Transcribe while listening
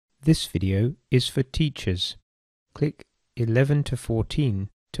This video is for teachers. Click 11 to 14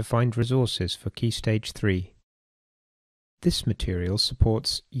 to find resources for Key Stage 3. This material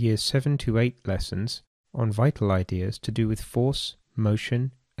supports Year 7 to 8 lessons on vital ideas to do with force,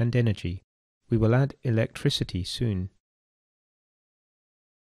 motion and energy. We will add electricity soon.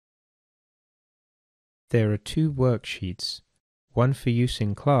 There are two worksheets, one for use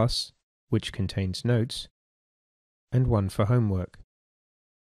in class, which contains notes, and one for homework.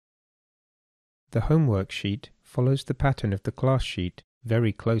 The homework sheet follows the pattern of the class sheet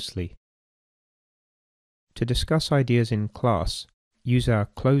very closely. To discuss ideas in class, use our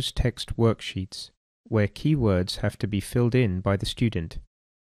closed text worksheets, where keywords have to be filled in by the student.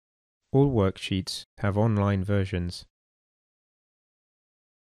 All worksheets have online versions.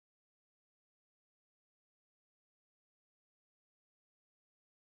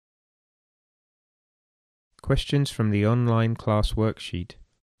 Questions from the online class worksheet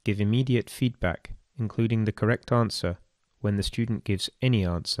give immediate feedback, including the correct answer, when the student gives any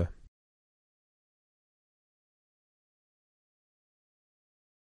answer.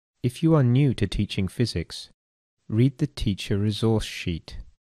 If you are new to teaching physics, read the teacher resource sheet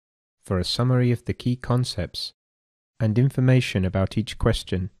for a summary of the key concepts and information about each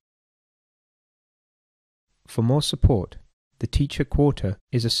question. For more support, the Teacher Quarter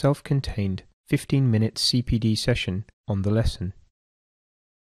is a self-contained 15-minute CPD session on the lesson.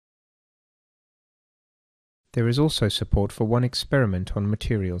 There is also support for one experiment on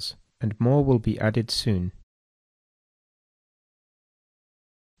materials, and more will be added soon.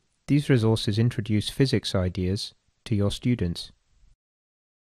 These resources introduce physics ideas to your students.